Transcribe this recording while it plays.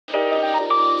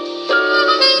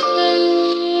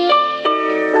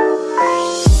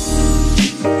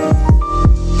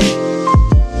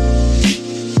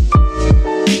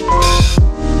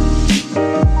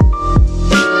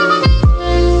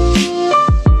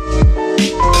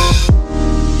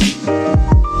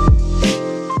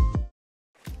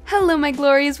my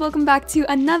glories, welcome back to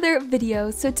another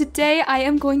video. So today I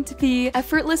am going to be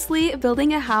effortlessly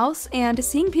building a house and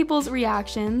seeing people's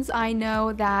reactions. I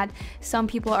know that some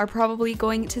people are probably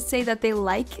going to say that they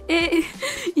like it,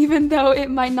 even though it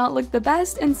might not look the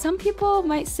best, and some people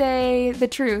might say the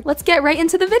truth. Let's get right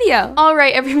into the video.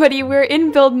 Alright everybody, we're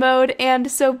in build mode,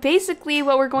 and so basically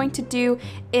what we're going to do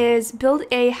is build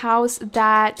a house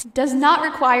that does not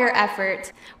require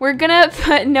effort. We're gonna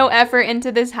put no effort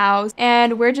into this house,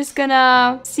 and we're just gonna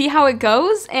see how it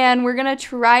goes, and we're gonna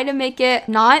try to make it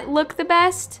not look the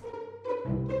best.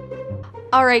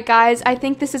 Alright guys, I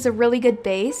think this is a really good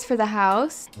base for the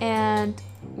house, and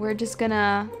we're just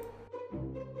gonna...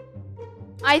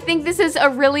 I think this is a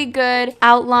really good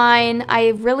outline. I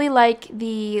really like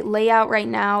the layout right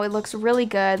now. It looks really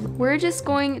good. We're just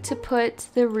going to put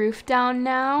the roof down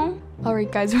now.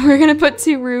 Alright guys, we're gonna put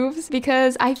 2 roofs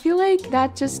because I feel like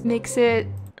that just makes it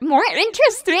more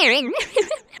interesting.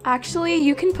 Actually,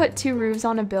 you can put 2 roofs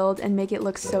on a build and make it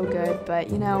look so good,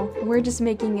 but you know, we're just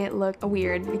making it look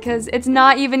weird because it's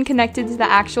not even connected to the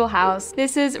actual house.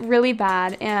 This is really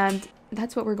bad, and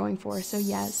that's what we're going for, so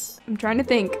yes. I'm trying to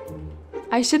think.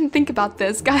 I shouldn't think about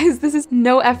this, guys. This is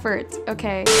no effort,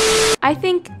 okay? I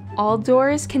think all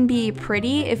doors can be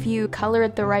pretty if you color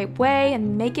it the right way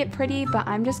and make it pretty, but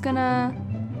I'm gonna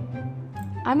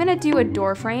do a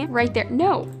door frame right there.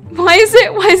 No, why is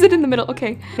it in the middle?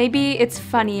 Okay, maybe it's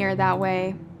funnier that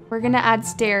way. We're gonna add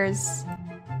stairs.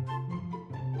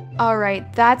 All right,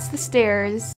 that's the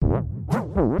stairs.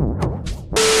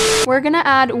 We're gonna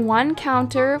add 1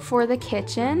 counter for the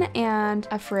kitchen and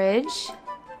a fridge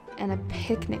and a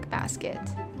picnic basket.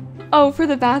 Oh, for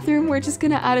the bathroom, we're just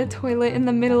gonna add a toilet in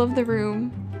the middle of the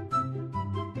room.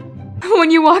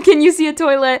 When you walk in, you see a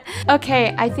toilet.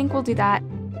 Okay, I think we'll do that.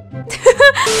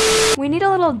 We need a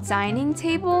little dining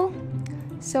table,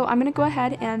 so I'm gonna go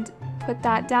ahead and put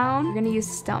that down. We're gonna use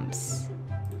stumps.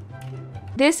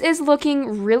 This is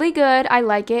looking really good. I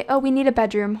like it. Oh, we need a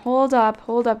bedroom. Hold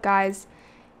up, guys.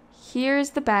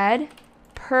 Here's the bed.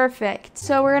 Perfect.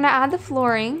 So we're gonna add the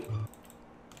flooring.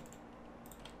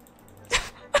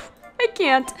 I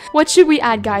can't. What should we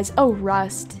add, guys? Oh,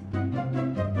 rust.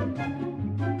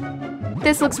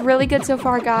 This looks really good so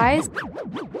far, guys.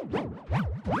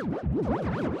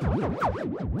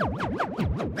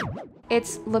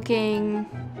 It's looking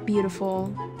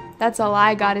beautiful. That's all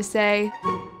I gotta say.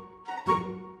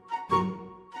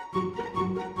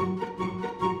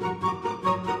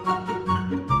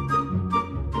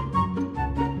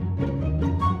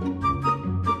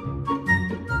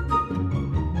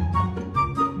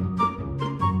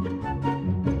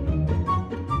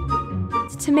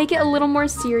 To make it a little more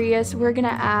serious, we're gonna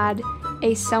add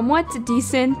a somewhat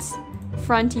decent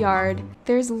front yard.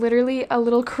 There's literally a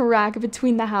little crack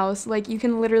between the house. Like, you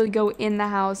can literally go in the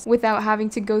house without having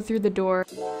to go through the door.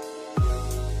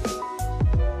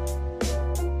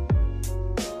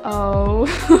 Oh.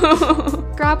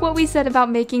 Scrap what we said about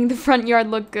making the front yard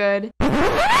look good.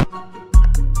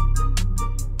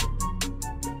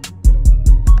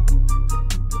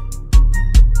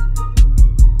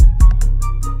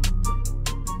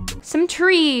 Some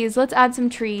trees. Let's add some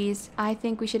trees. I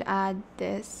think we should add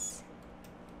this.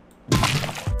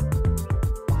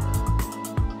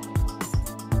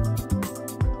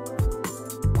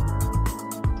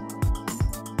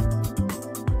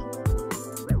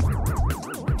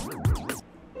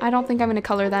 I don't think I'm gonna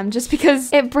color them just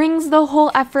because it brings the whole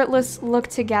effortless look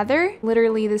together.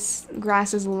 Literally, this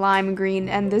grass is lime green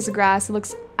and this grass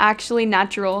looks actually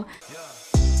natural.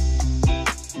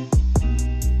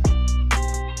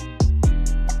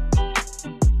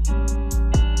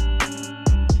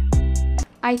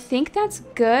 I think that's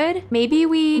good. Maybe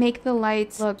we make the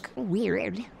lights look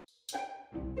weird.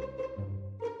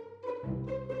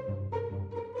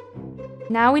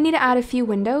 Now we need to add a few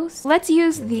windows. Let's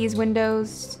use these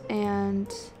windows,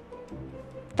 and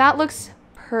that looks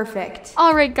perfect.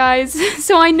 All right, guys,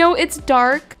 so I know it's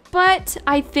dark, but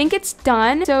I think it's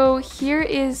done. So here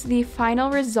is the final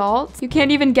result. You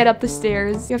can't even get up the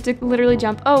stairs. You have to literally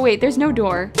jump. Oh wait, there's no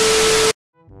door.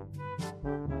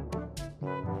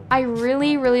 I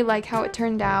really like how it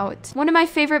turned out. One of my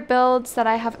favorite builds that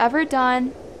I have ever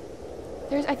done.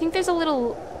 I think there's a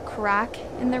little crack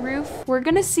in the roof. We're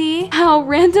gonna see how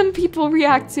random people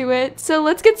react to it. So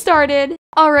let's get started.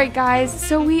 Alright guys,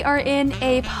 so we are in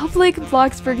a public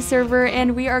Bloxburg server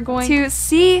and we are going to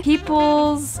see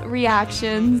people's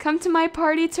reactions. Come to my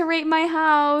party to rate my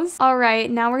house. Alright,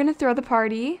 now we're gonna throw the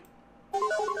party.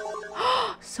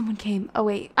 Someone came. Oh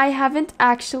wait, I haven't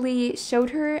actually showed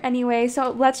her anyway,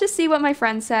 so let's just see what my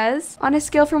friend says. On a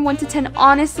scale from 1 to 10,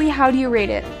 honestly, how do you rate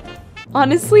it?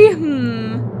 Honestly,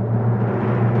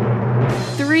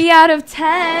 3 out of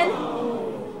 10.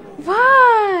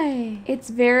 Why? It's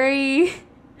very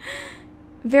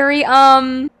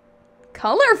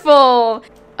colorful.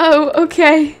 Oh,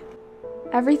 okay.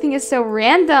 Everything is so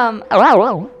random.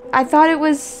 I thought it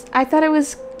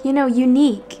was, you know,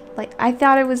 unique. Like, I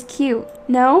thought it was cute.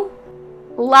 No?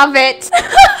 Love it.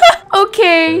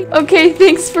 Okay,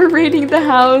 thanks for rating the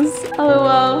house.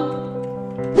 LOL.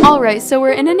 Alright, so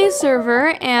we're in a new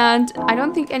server, and I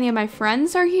don't think any of my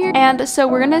friends are here. And so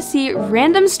we're gonna see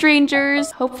random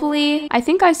strangers. Hopefully, I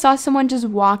think I saw someone just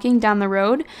walking down the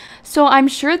road. So I'm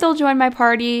sure they'll join my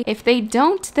party. If they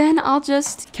don't, then I'll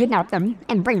just kidnap them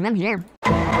and bring them here.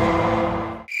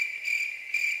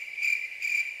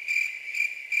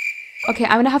 Okay,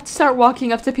 I'm gonna have to start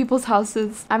walking up to people's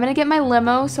houses. I'm gonna get my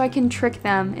limo so I can trick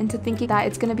them into thinking that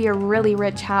it's gonna be a really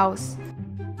rich house.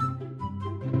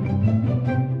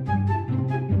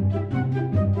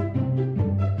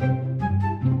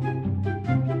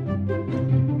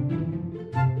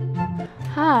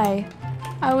 Hi,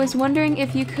 I was wondering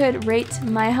if you could rate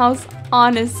my house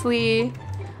honestly.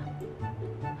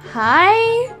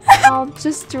 Hi? I'll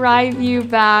just drive you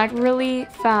back really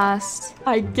fast,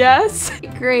 I guess.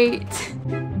 Great.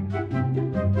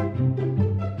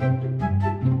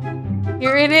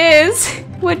 Here it is.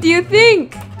 What do you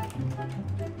think?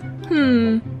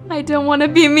 I don't want to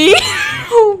be me.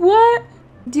 What?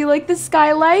 Do you like the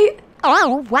skylight?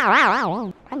 Oh,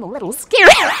 wow. I'm a little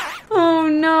scared. Oh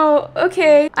no,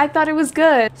 okay. I thought it was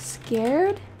good.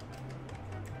 Scared?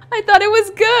 I thought it was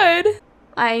good.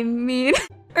 I mean,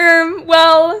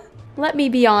 well, let me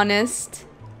be honest.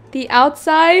 The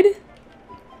outside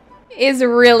is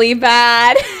really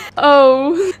bad.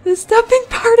 Oh, the stepping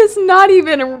part is not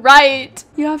even right.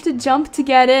 You have to jump to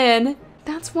get in.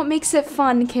 That's what makes it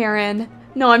fun, Karen.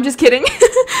 No, I'm just kidding.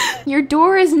 Your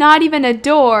door is not even a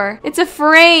door. It's a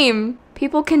frame.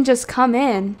 People can just come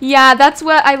in. Yeah, that's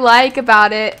what I like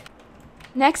about it.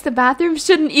 Next, the bathroom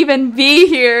shouldn't even be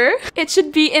here. It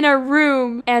should be in a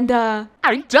room. And, I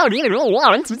don't even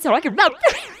want to talk about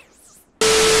this.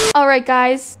 Alright,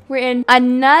 guys. We're in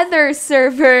another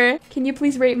server. Can you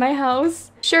please rate my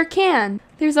house? Sure can.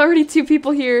 There's already 2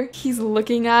 people here. He's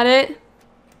looking at it.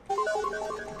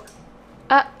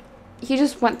 He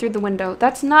just went through the window.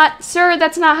 That's not... Sir,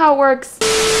 that's not how it works.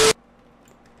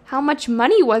 How much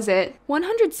money was it?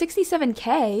 167K?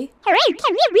 Alright,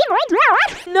 can you read my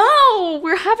drawer? No!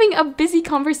 We're having a busy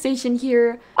conversation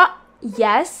here.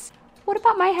 Yes? What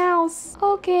about my house?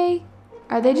 Okay.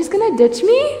 Are they just gonna ditch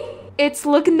me? It's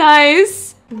look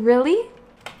nice. Really?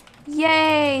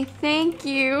 Yay, thank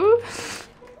you.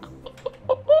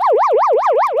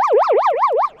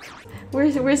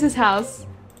 Where's his house?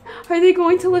 Are they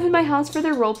going to live in my house for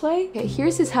their roleplay? Okay,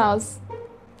 here's his house.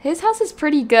 His house is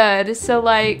pretty good, so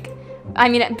like, I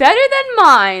mean, better than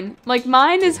mine. Like,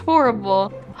 mine is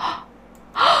horrible.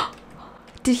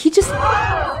 Did he just...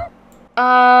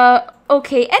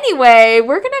 Okay, anyway,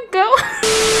 we're gonna go...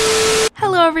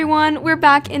 Hello everyone, we're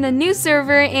back in a new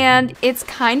server and it's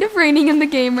kind of raining in the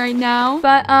game right now.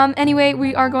 But anyway,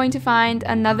 we are going to find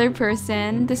another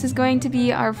person. This is going to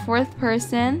be our 4th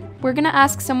person. We're gonna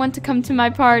ask someone to come to my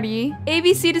party.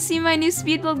 ABC to see my new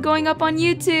speed build going up on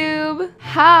YouTube.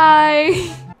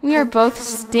 Hi! We are both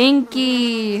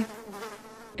stinky.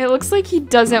 It looks like he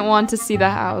doesn't want to see the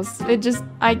house.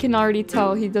 I can already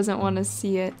tell he doesn't want to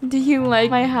see it. Do you like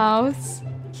my house?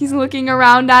 He's looking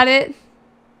around at it.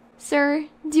 Sir,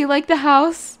 do you like the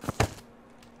house?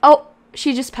 Oh,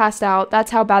 she just passed out. That's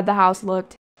how bad the house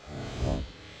looked.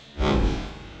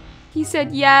 He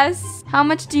said yes. How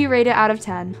much do you rate it out of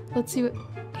 10? Let's see what...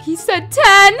 He said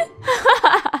 10!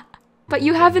 But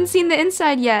you haven't seen the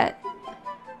inside yet.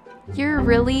 You're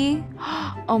really...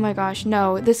 Oh my gosh,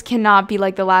 no. This cannot be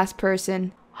like the last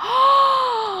person.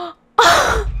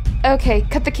 Okay,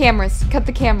 cut the cameras. Cut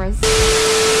the cameras.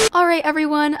 Alright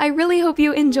everyone, I really hope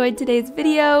you enjoyed today's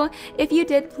video. If you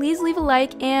did, please leave a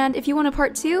like, and if you want a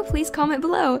part 2, please comment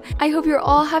below. I hope you're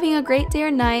all having a great day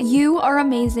or night. You are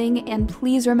amazing, and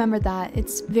please remember that.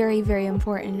 It's very, very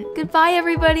important. Goodbye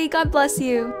everybody, God bless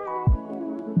you.